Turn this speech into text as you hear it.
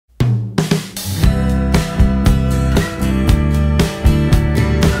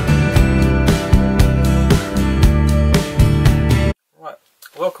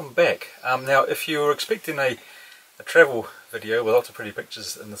Now, if you were expecting a travel video with lots of pretty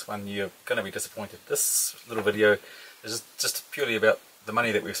pictures in this one, you're going to be disappointed. This little video is just purely about the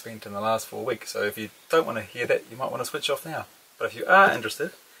money that we've spent in the last 4 weeks. So if you don't want to hear that, you might want to switch off now. But if you are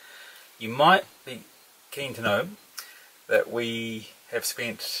interested, you might be keen to know that we have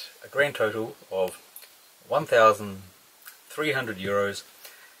spent a grand total of €1,300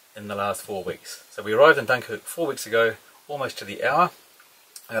 in the last 4 weeks. So we arrived in Dunkirk 4 weeks ago, almost to the hour,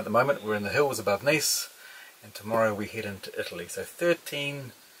 and at the moment we're in the hills above Nice, and tomorrow we head into Italy. So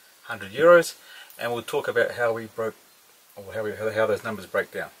 €1,300, and we'll talk about how we broke, or how those numbers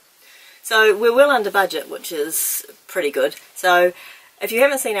break down. So we're well under budget, which is pretty good. So if you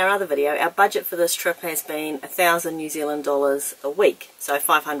haven't seen our other video, our budget for this trip has been $1,000 New Zealand dollars a week, so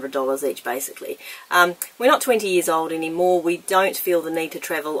 $500 each basically. We're not 20 years old anymore. We don't feel the need to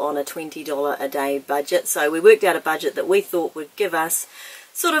travel on a $20 a day budget, so we worked out a budget that we thought would give us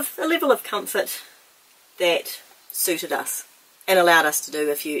sort of a level of comfort that suited us and allowed us to do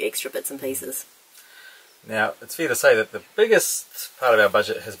a few extra bits and pieces. Now, it's fair to say that the biggest part of our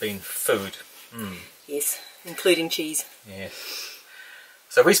budget has been food. Yes, including cheese. Yes.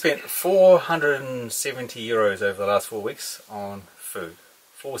 So we spent €470 over the last 4 weeks on food.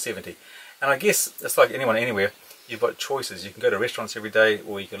 $470. And I guess it's like anyone anywhere, you've got choices. You can go to restaurants every day,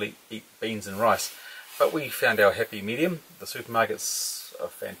 or you can eat beans and rice. But we found our happy medium. The supermarkets are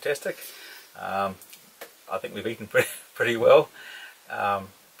fantastic. I think we've eaten pretty well.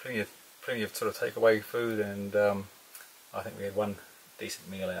 Plenty of sort of takeaway food, and I think we had one decent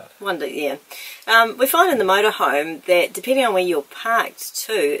meal out. Yeah. We find in the motorhome that depending on where you're parked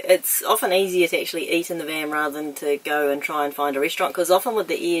too, it's often easier to actually eat in the van rather than to go and try and find a restaurant, because often with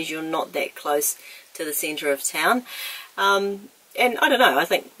the ears you're not that close to the centre of town. And I don't know, I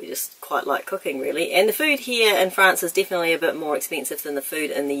think we just quite like cooking really. And the food here in France is definitely a bit more expensive than the food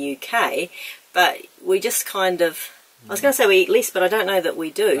in the UK, but we just kind of, I was going to say we eat less, but I don't know that we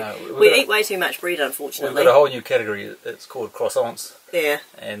do. No, we eat way too much bread, unfortunately. We've got a whole new category. It's called croissants. Yeah.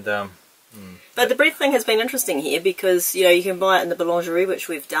 And but the bread thing has been interesting here because, you know, you can buy it in the boulangerie, which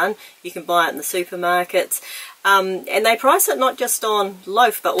we've done. You can buy it in the supermarkets. And they price it not just on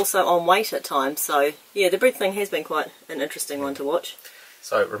loaf, but also on weight at times. So, yeah, the bread thing has been quite an interesting one to watch.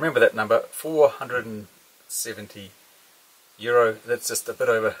 So remember that number, €470. That's just a bit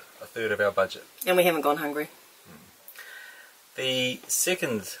over a third of our budget. And we haven't gone hungry. The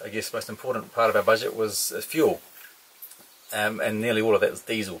second, I guess, most important part of our budget was fuel. And nearly all of that is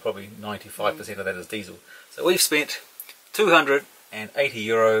diesel, probably 95% of that is diesel. So we've spent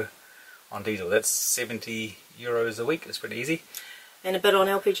 €280 on diesel. That's €70 a week. It's pretty easy. And a bit on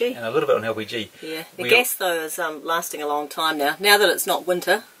LPG. And a little bit on LPG. Yeah. The gas, though, is lasting a long time now. Now that it's not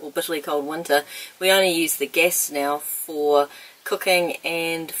winter, or bitterly cold winter, we only use the gas now for cooking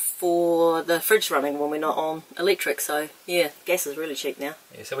and for the fridge running when we're not on electric. So, yeah, gas is really cheap now.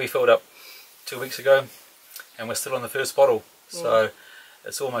 Yeah, so we filled up 2 weeks ago, and we're still on the first bottle. So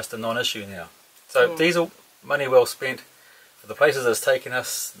it's almost a non-issue now. So diesel, money well spent. For the places it's taken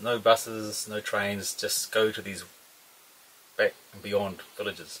us, no buses, no trains, just go to these back and beyond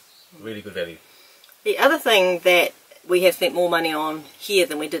villages. Really good value. The other thing that we have spent more money on here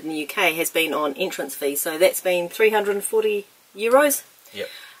than we did in the UK has been on entrance fees. So that's been €340. Yep.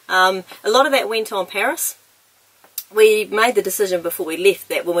 A lot of that went on Paris. We made the decision before we left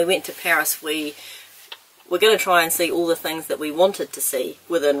that when we went to Paris we were going to try and see all the things that we wanted to see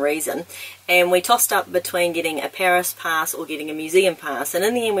within reason, and we tossed up between getting a Paris pass or getting a museum pass, and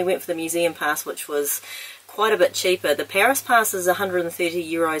in the end we went for the museum pass, which was quite a bit cheaper. The Paris pass is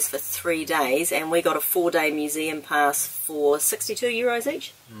 €130 for 3 days, and we got a 4-day museum pass for €62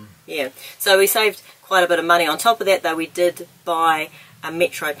 each. Yeah, so we saved quite a bit of money. On top of that though, we did buy a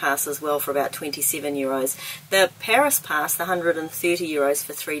metro pass as well for about €27. The Paris pass, the €130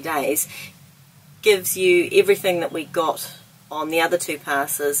 for 3 days, gives you everything that we got on the other 2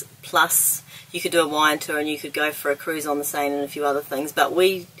 passes, plus you could do a wine tour and you could go for a cruise on the Seine and a few other things. But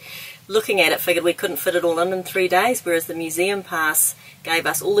we, looking at it, figured we couldn't fit it all in 3 days, whereas the museum pass gave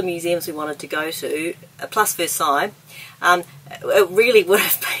us all the museums we wanted to go to, plus Versailles. It really would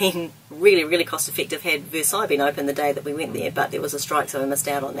have been really cost effective had Versailles been open the day that we went there, but there was a strike, so we missed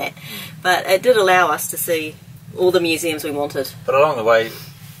out on that. But it did allow us to see all the museums we wanted. But along the way,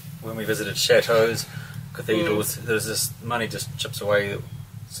 when we visited chateaus, cathedrals, there's this money just chips away.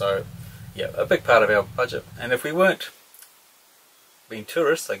 So yeah, a big part of our budget. And if we weren't being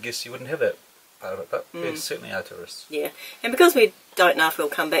tourists, I guess you wouldn't have that part of it, but we certainly are tourists. Yeah, and because we don't know if we'll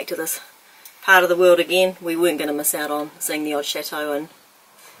come back to this part of the world again, we weren't going to miss out on seeing the odd chateau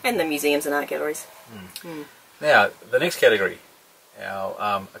and the museums and art galleries. Now, the next category,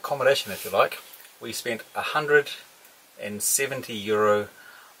 our accommodation, if you like, we spent €170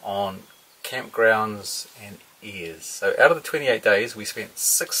 on campgrounds and airs. So out of the 28 days, we spent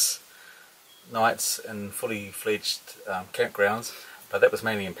 6 nights in fully fledged campgrounds, but that was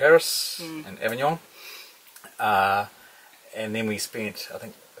mainly in Paris and Avignon. And then we spent, I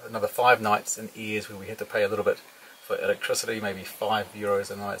think, another 5 nights in airs where we had to pay a little bit for electricity, maybe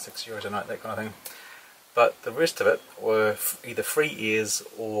 €5 a night, €6 a night, that kind of thing. But the rest of it were either free airs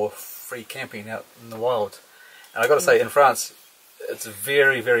or free camping out in the wild. And I've got to say, in France, it's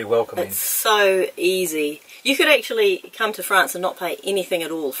very, very welcoming. It's so easy. You could actually come to France and not pay anything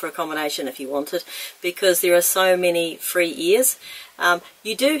at all for accommodation if you wanted, because there are so many free airs.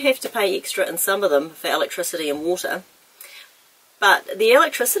 You do have to pay extra in some of them for electricity and water. But the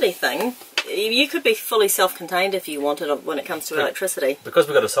electricity thing, you could be fully self-contained if you wanted when it comes to electricity. Because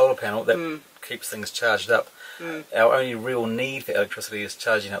we've got a solar panel that keeps things charged up, our only real need for electricity is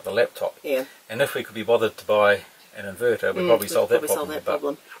charging up the laptop. Yeah. And if we could be bothered to buy an inverter, we'd probably solve that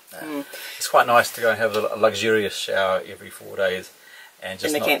problem. It's quite nice to go and have a luxurious shower every 4 days, and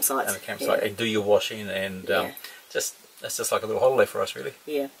just in the campsite, and do your washing, and that's just like a little holiday for us, really.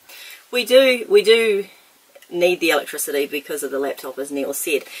 Yeah, we do need the electricity because of the laptop, as Neil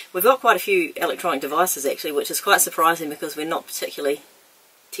said. We've got quite a few electronic devices actually, which is quite surprising because we're not particularly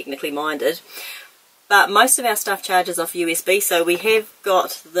technically minded. But most of our stuff charges off USB, so we have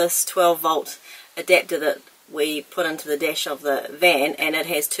got this 12-volt adapter that we put into the dash of the van, and it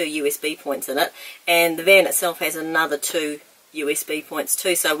has 2 USB points in it, and the van itself has another 2 USB points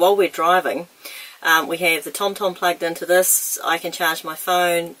too. So while we're driving, we have the TomTom plugged into this. I can charge my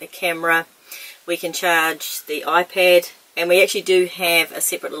phone, a camera, we can charge the iPad, and we actually do have a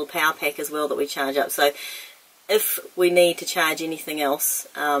separate little power pack as well that we charge up. So if we need to charge anything else,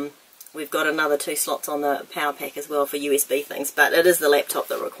 we've got another 2 slots on the power pack as well for USB things, but it is the laptop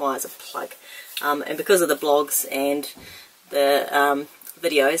that requires a plug. And because of the blogs and the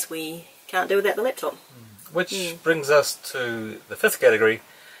videos, we can't do without the laptop. Which brings us to the 5th category,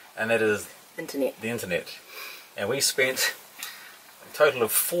 and that is internet. The internet. And we spent a total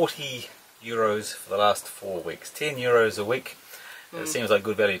of €40 for the last 4 weeks. €10 a week. It seems like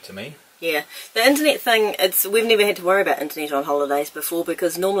good value to me. Yeah, the internet thing, we've never had to worry about internet on holidays before,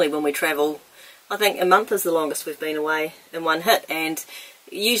 because normally when we travel, I think a month is the longest we've been away in one hit, and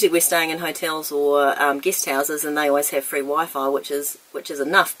usually we're staying in hotels or guest houses, and they always have free Wi-Fi, which is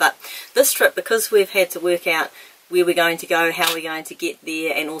enough. But this trip, because we've had to work out where we're going to go, how we're going to get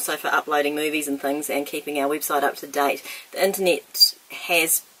there, and also for uploading movies and things and keeping our website up to date, the internet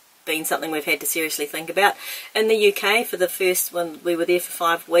has been something we've had to seriously think about. In the UK, for the first one, we were there for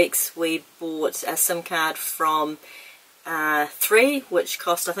 5 weeks, we bought a SIM card from 3, which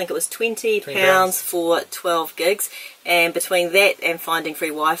cost, I think it was £20 for 12 gigs, and between that and finding free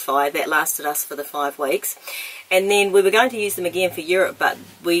Wi-Fi, that lasted us for the 5 weeks. And then we were going to use them again for Europe, but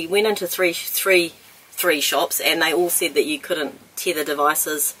we went into three shops, and they all said that you couldn't tether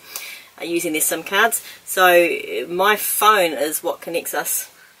devices using their SIM cards. So my phone is what connects us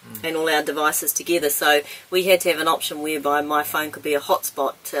and all our devices together, so we had to have an option whereby my phone could be a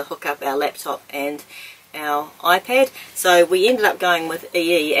hotspot to hook up our laptop and our iPad. So we ended up going with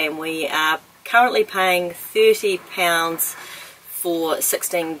EE, and we are currently paying £30 for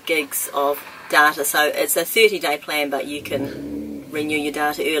 16 gigs of data. So it's a 30-day plan, but you can renew your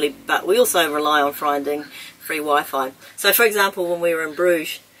data early. But we also rely on finding free Wi-Fi. So for example, when we were in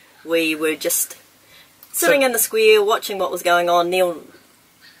Bruges, we were just sitting in the square watching what was going on. Neil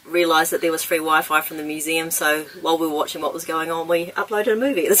realised that there was free Wi-Fi from the museum, so while we were watching what was going on, we uploaded a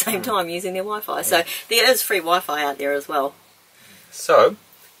movie at the same time using their Wi-Fi. So there is free Wi-Fi out there as well. So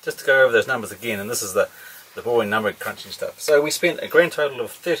just to go over those numbers again, and this is the boring number crunching stuff. So we spent a grand total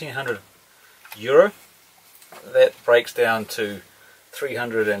of €1,300. That breaks down to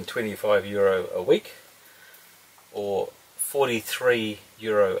 €325 a week, or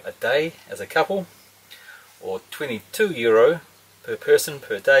 €43 a day as a couple, or €22 per person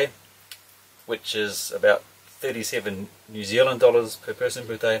per day, which is about 37 New Zealand dollars per person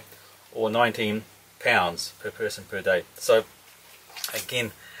per day, or £19 per person per day. So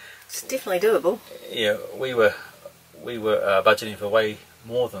again, it's definitely doable. Yeah, we were budgeting for way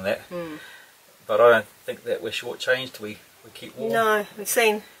more than that, but I don't think that we're shortchanged. We keep warm. No, we've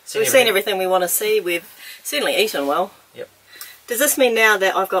seen everything we want to see. We've certainly eaten well. Yep. Does this mean now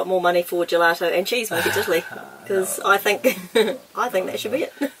that I've got more money for gelato and cheese immediately? Because no. I think that should be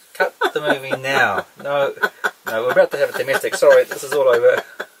it. Cut the movie now. No, we're about to have a domestic. Sorry, this is all over.